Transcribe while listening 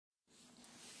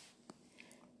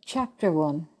Chapter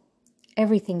 1.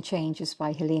 Everything Changes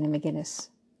by Helena McGuinness.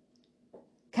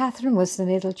 Catherine was the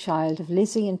middle child of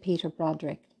Lizzie and Peter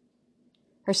Broderick.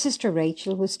 Her sister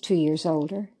Rachel was 2 years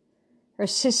older. Her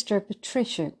sister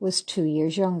Patricia was 2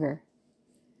 years younger.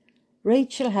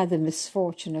 Rachel had the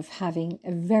misfortune of having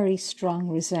a very strong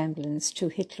resemblance to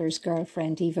Hitler's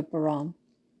girlfriend Eva Braun.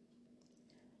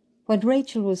 When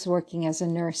Rachel was working as a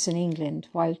nurse in England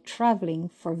while travelling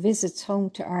for visits home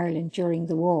to Ireland during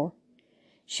the war,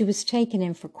 she was taken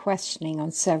in for questioning on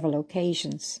several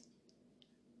occasions.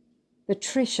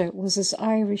 Patricia was as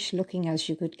Irish-looking as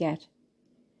you could get.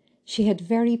 She had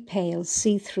very pale,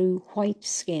 see-through white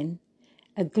skin,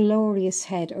 a glorious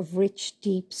head of rich,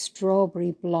 deep,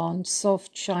 strawberry blonde,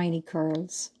 soft, shiny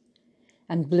curls,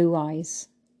 and blue eyes.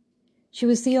 She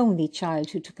was the only child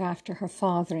who took after her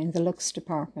father in the Lux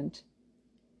department.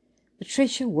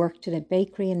 Patricia worked in a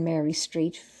bakery in Mary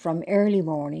Street from early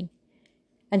morning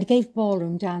and gave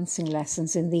ballroom dancing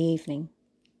lessons in the evening.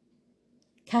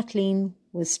 Kathleen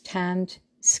was tanned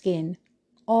skin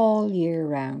all year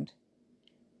round,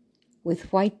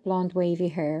 with white blonde wavy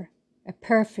hair, a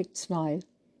perfect smile,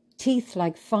 teeth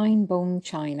like fine bone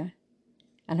china,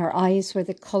 and her eyes were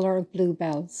the colour of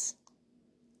bluebells.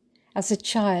 As a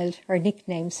child, her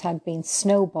nicknames had been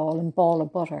Snowball and Ball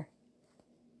of Butter.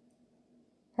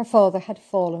 Her father had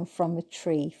fallen from a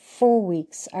tree 4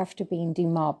 weeks after being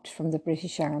demobbed from the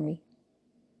British Army.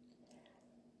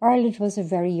 Ireland was a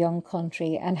very young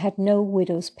country and had no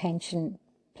widow's pension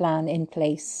plan in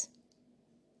place.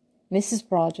 Mrs.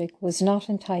 Broderick was not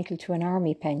entitled to an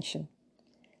army pension.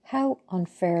 How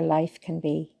unfair life can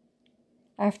be.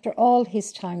 After all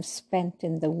his time spent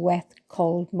in the wet,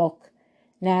 cold muck,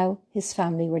 now his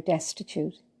family were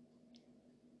destitute.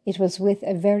 It was with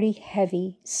a very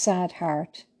heavy, sad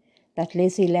heart that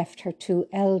Lizzie left her 2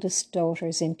 eldest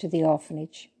daughters into the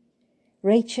orphanage,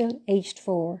 Rachel, aged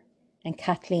 4, and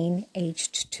Kathleen,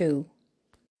 aged 2.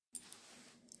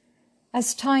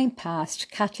 As time passed,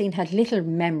 Kathleen had little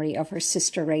memory of her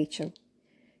sister Rachel.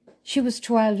 She was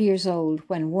 12 years old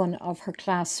when one of her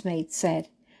classmates said,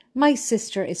 "My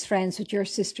sister is friends with your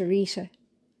sister Rita."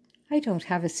 "I don't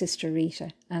have a sister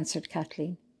Rita," answered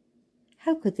Kathleen.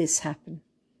 How could this happen?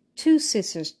 2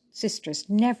 sisters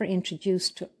never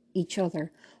introduced to each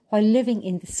other while living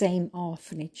in the same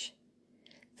orphanage.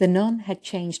 The nun had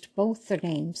changed both their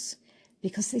names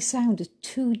because they sounded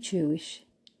too Jewish.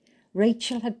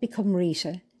 Rachel had become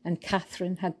Rita and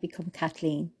Catherine had become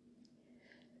Kathleen.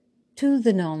 To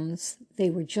the nuns, they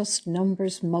were just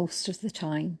numbers most of the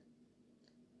time.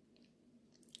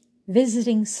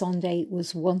 Visiting Sunday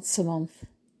was once a month.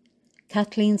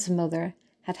 Kathleen's mother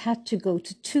had to go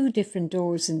to 2 different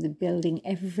doors in the building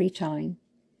every time.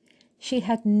 She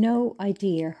had no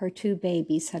idea her 2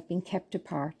 babies had been kept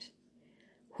apart.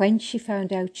 When she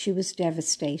found out, she was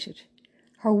devastated.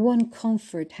 Her one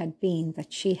comfort had been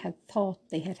that she had thought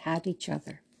they had had each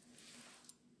other.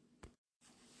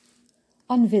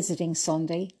 On visiting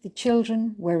Sunday, the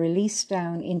children were released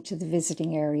down into the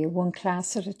visiting area, 1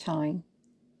 class at a time.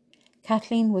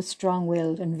 Kathleen was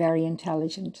strong-willed and very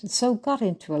intelligent, and so got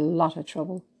into a lot of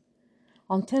trouble,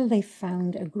 until they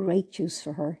found a great use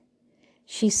for her.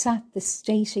 She sat the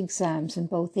state exams in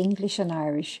both English and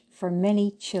Irish for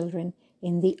many children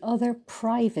in the other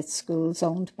private schools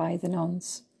owned by the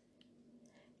nuns.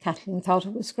 Kathleen thought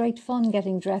it was great fun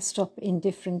getting dressed up in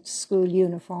different school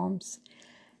uniforms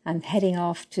and heading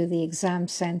off to the exam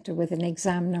centre with an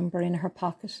exam number in her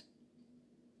pocket.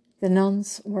 The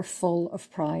nuns were full of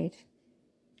pride.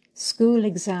 School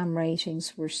exam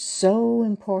ratings were so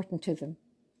important to them.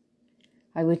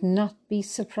 I would not be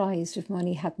surprised if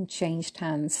money hadn't changed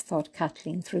hands, thought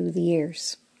Kathleen through the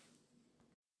years.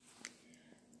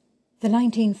 The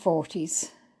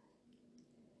 1940s.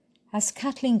 As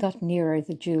Kathleen got nearer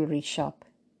the jewellery shop,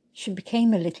 she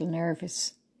became a little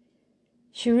nervous.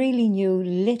 She really knew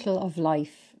little of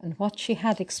life, and what she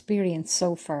had experienced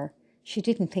so far, she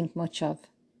didn't think much of.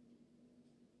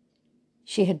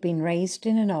 She had been raised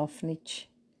in an orphanage.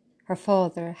 Her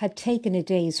father had taken a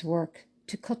day's work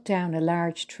to cut down a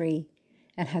large tree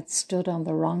and had stood on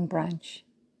the wrong branch.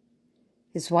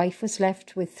 His wife was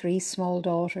left with 3 small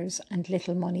daughters and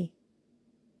little money.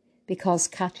 Because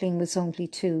Kathleen was only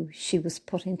 2, she was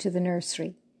put into the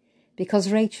nursery.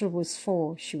 Because Rachel was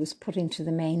 4, she was put into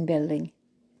the main building.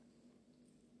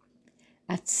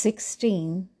 At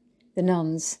 16, the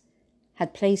nuns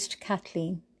had placed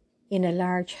Kathleen in a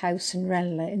large house in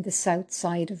Ranelagh in the south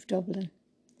side of Dublin.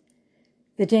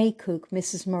 The day cook,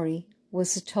 Mrs. Murray,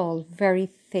 was a tall, very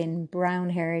thin,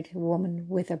 brown-haired woman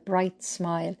with a bright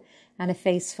smile and a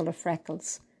face full of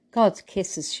freckles. God's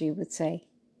kisses, she would say.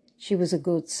 She was a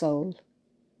good soul.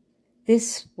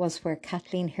 This was where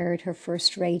Kathleen heard her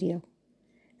first radio.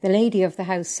 The lady of the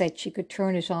house said she could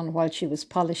turn it on while she was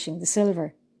polishing the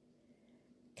silver.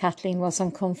 Kathleen was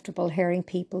uncomfortable hearing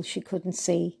people she couldn't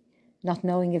see, not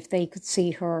knowing if they could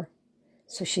see her,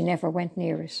 so she never went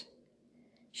near it.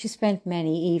 She spent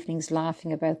many evenings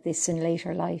laughing about this in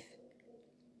later life.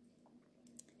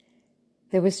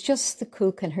 There was just the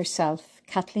cook and herself.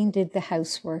 Kathleen did the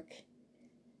housework.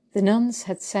 The nuns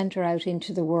had sent her out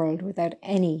into the world without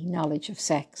any knowledge of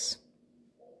sex.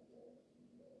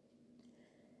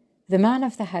 The man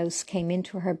of the house came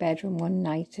into her bedroom one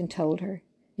night and told her,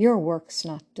 "Your work's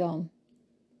not done."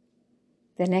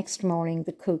 The next morning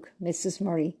the cook, Mrs.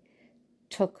 Murray,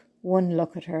 took one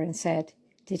look at her and said,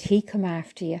 "Did he come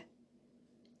after you?"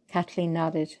 Kathleen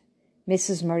nodded.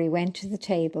 Mrs. Murray went to the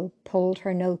table, pulled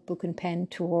her notebook and pen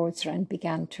towards her and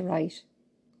began to write.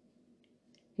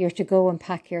 "You're to go and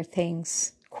pack your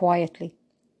things quietly.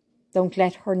 Don't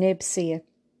let her nib see you.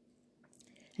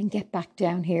 And get back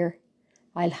down here.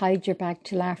 I'll hide your bag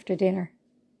till after dinner.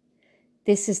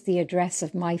 This is the address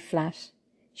of my flat."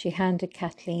 She handed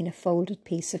Kathleen a folded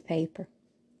piece of paper.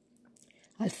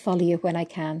 "I'll follow you when I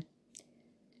can.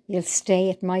 You'll stay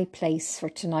at my place for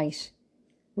tonight.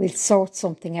 We'll sort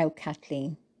something out,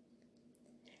 Kathleen."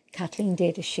 Kathleen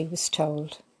did as she was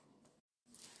told.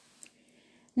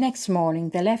 Next morning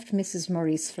they left Mrs.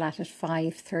 Murray's flat at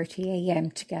 5:30 a.m.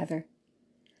 together.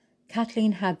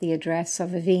 Kathleen had the address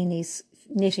of Avini's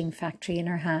knitting factory in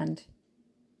her hand.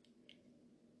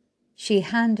 She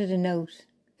handed a note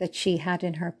that she had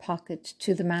in her pocket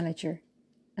to the manager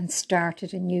and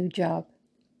started a new job.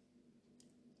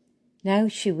 Now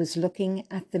she was looking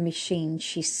at the machine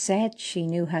she said she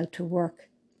knew how to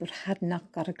work, but had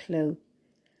not got a clue.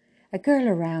 A girl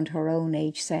around her own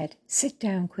age said, "Sit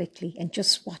down quickly and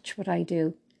just watch what I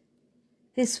do."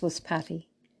 This was Patty.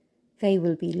 They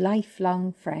will be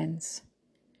lifelong friends.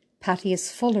 Patty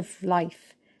is full of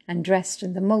life and dressed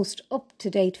in the most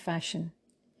up-to-date fashion.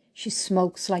 She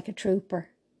smokes like a trooper.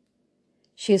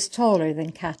 She is taller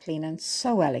than Kathleen and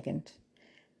so elegant.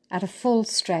 At a full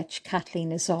stretch,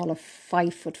 Kathleen is all of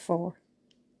 5'4".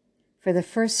 For the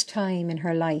first time in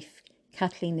her life,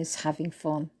 Kathleen is having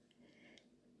fun.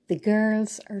 The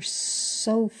girls are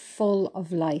so full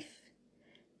of life.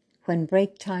 When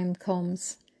break time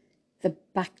comes, the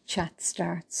back chat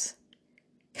starts.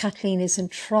 Kathleen is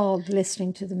enthralled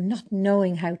listening to them, not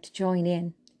knowing how to join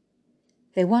in.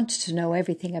 They want to know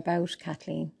everything about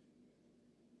Kathleen.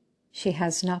 She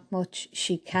has not much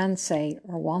she can say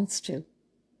or wants to.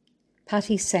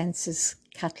 Patty senses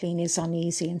Kathleen is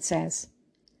uneasy and says,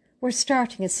 "We're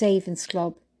starting a savings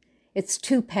club. It's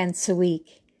 2 pence a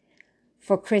week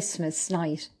for Christmas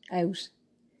night out.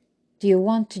 Do you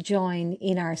want to join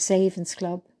in our savings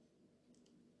club?"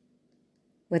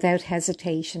 Without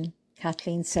hesitation,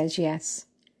 Kathleen says yes.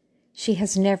 She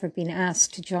has never been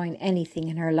asked to join anything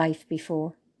in her life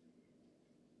before.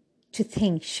 To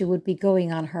think she would be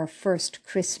going on her first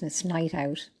Christmas night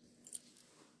out.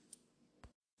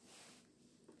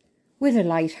 With a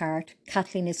light heart,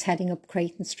 Kathleen is heading up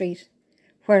Creighton Street,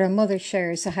 where her mother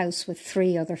shares a house with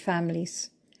 3 other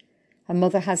families. Her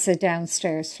mother has a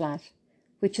downstairs flat,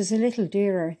 which is a little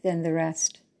dearer than the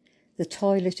rest. The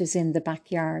toilet is in the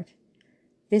backyard.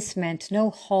 This meant no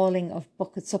hauling of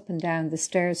buckets up and down the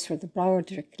stairs for the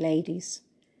Broderick ladies.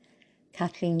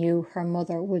 Kathleen knew her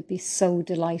mother would be so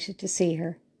delighted to see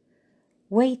her.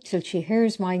 Wait till she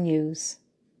hears my news.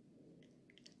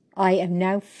 I am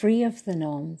now free of the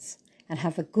nuns and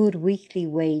have a good weekly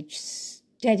wage,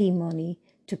 steady money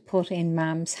to put in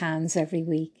Mam's hands every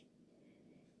week.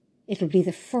 It'll be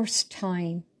the first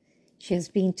time she has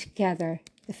been together,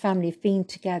 the family have been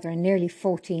together in nearly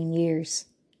 14 years.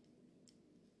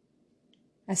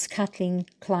 As Kathleen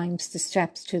climbs the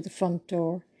steps to the front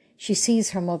door, she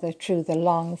sees her mother through the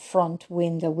long front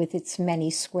window with its many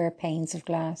square panes of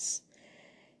glass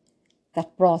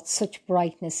that brought such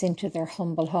brightness into their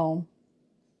humble home.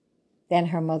 Then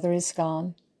her mother is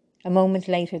gone. A moment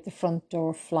later, the front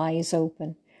door flies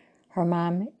open. Her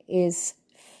mam is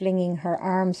flinging her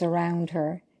arms around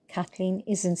her. Kathleen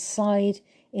is inside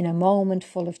in a moment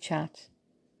full of chat.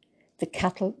 The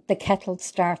kettle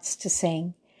starts to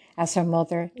sing as her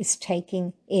mother is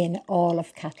taking in all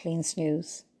of Kathleen's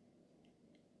news.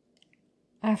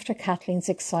 After Kathleen's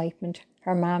excitement,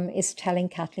 her mam is telling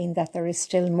Kathleen that there is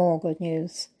still more good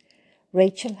news.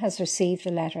 Rachel has received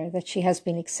a letter that she has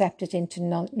been accepted into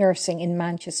nursing in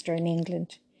Manchester in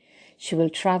England. She will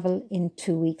travel in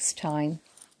 2 weeks' time.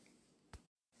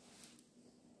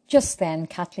 Just then,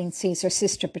 Kathleen sees her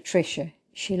sister Patricia,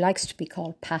 she likes to be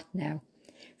called Pat now,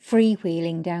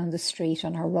 freewheeling down the street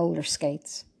on her roller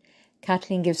skates.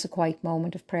 Kathleen gives a quiet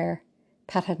moment of prayer.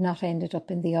 Pat had not ended up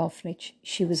in the orphanage.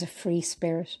 She was a free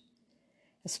spirit.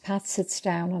 As Pat sits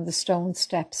down on the stone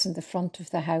steps in the front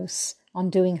of the house,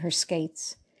 undoing her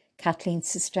skates, Kathleen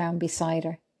sits down beside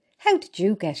her. "How did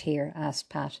you get here?" asked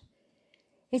Pat.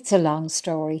 "It's a long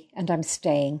story, and I'm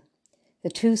staying." The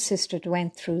two sisters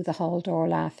went through the hall door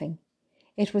laughing.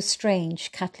 It was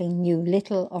strange. Kathleen knew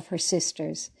little of her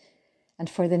sisters, and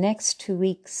for the next 2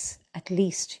 weeks at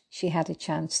least she had a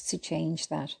chance to change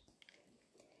that.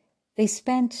 They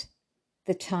spent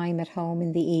the time at home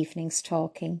in the evenings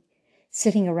talking,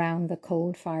 sitting around the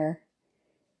coal fire.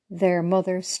 Their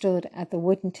mother stood at the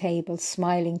wooden table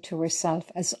smiling to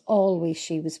herself as always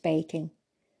she was baking.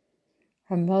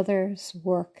 Her mother's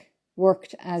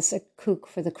worked as a cook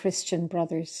for the Christian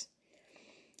Brothers.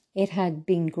 It had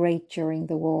been great during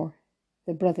the war.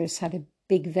 The brothers had a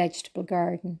big vegetable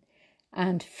garden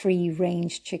and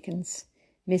free-range chickens.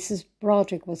 Mrs.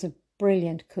 Broderick was a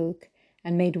brilliant cook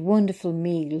and made wonderful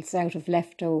meals out of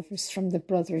leftovers from the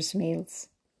brothers' meals.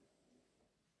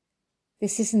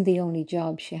 This isn't the only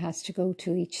job she has to go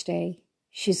to each day.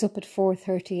 She's up at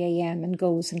 4:30 a.m. and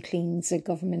goes and cleans a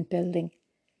government building.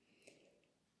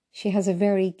 She has a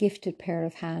very gifted pair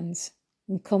of hands,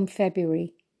 and come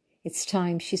February, it's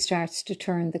time she starts to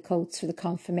turn the coats for the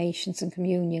confirmations and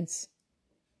communions.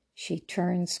 She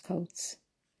turns coats.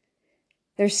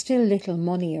 There's still little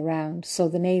money around, so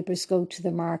the neighbours go to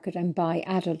the market and buy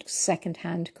adult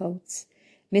second-hand coats.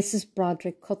 Mrs.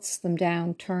 Broderick cuts them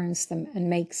down, turns them, and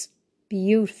makes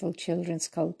beautiful children's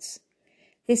coats.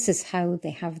 This is how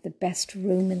they have the best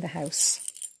room in the house.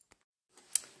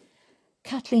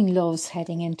 Kathleen loves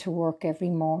heading into work every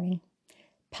morning.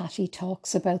 Patty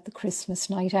talks about the Christmas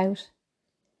night out.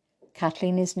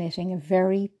 Kathleen is knitting a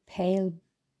very pale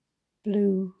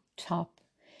blue top.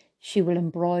 She will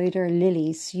embroider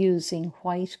lilies using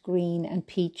white, green and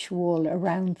peach wool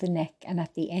around the neck and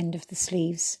at the end of the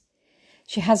sleeves.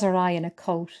 She has her eye on a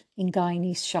coat in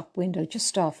Guiney's shop window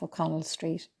just off O'Connell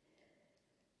Street.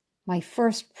 My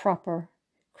first proper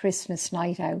Christmas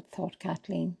night out, thought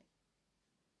Kathleen.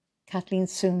 Kathleen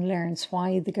soon learns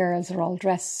why the girls are all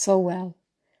dressed so well.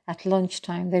 At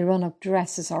lunchtime, they run up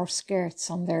dresses or skirts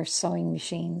on their sewing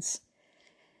machines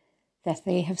that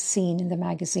they have seen in the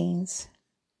magazines.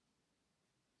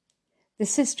 The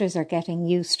sisters are getting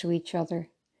used to each other,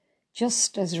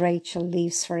 just as Rachel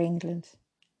leaves for England.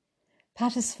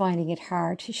 Pat is finding it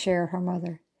hard to share her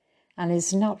mother and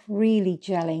is not really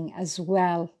gelling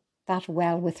that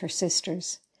well with her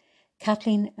sisters.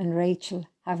 Kathleen and Rachel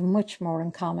have much more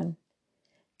in common.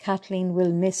 Kathleen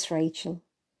will miss Rachel.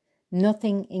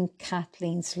 Nothing in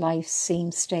Kathleen's life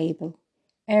seems stable.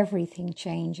 Everything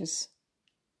changes.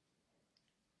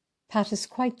 Pat is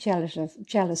quite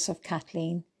jealous of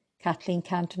Kathleen. Kathleen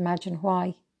can't imagine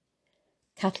why.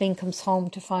 Kathleen comes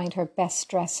home to find her best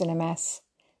dress in a mess.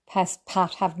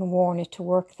 Pat hadn't worn it to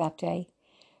work that day.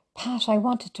 "Pat, I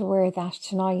wanted to wear that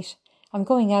tonight. I'm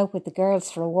going out with the girls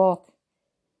for a walk."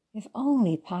 If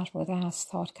only Pat would ask,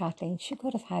 thought Kathleen. She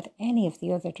could have had any of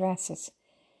the other dresses.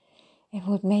 It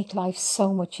would make life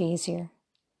so much easier.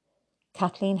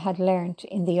 Kathleen had learned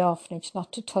in the orphanage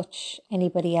not to touch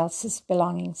anybody else's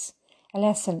belongings, a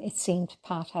lesson it seemed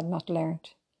Pat had not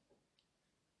learned.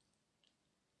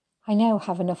 "I now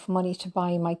have enough money to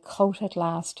buy my coat at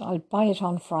last. I'll buy it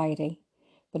on Friday,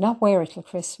 but not wear it till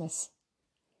Christmas."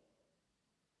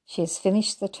 She has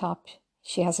finished the top.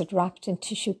 She has it wrapped in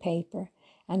tissue paper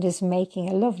and is making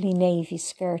a lovely navy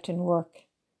skirt in work.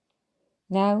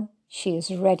 Now she is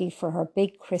ready for her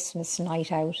big Christmas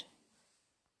night out.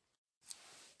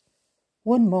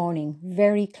 One morning,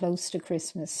 very close to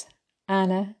Christmas,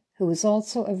 Anna, who was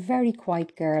also a very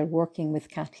quiet girl working with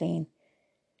Kathleen,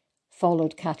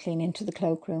 followed Kathleen into the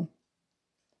cloakroom.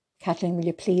 "Kathleen, will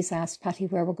you please ask Patty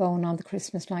where we're going on the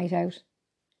Christmas night out?"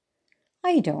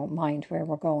 "I don't mind where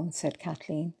we're going," said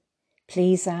Kathleen.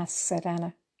 "Please ask," said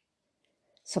Anna.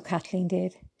 So Kathleen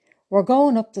did. "We're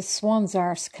going up the Swan's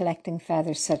Arse collecting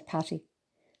feathers," said Patty.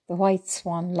 The White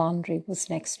Swan Laundry was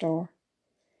next door.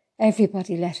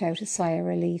 Everybody let out a sigh of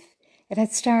relief. It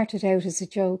had started out as a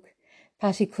joke.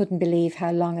 Patty couldn't believe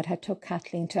how long it had took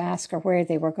Kathleen to ask her where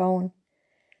they were going.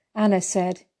 Anna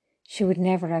said she would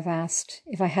never have asked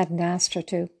if I hadn't asked her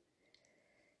to.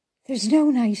 "There's no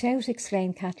night out,"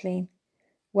 exclaimed Kathleen.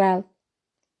 "Well,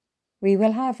 we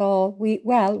have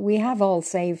all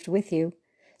saved with you,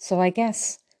 so I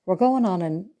guess we're going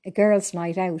on a girls'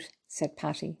 night out," said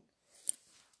Patty.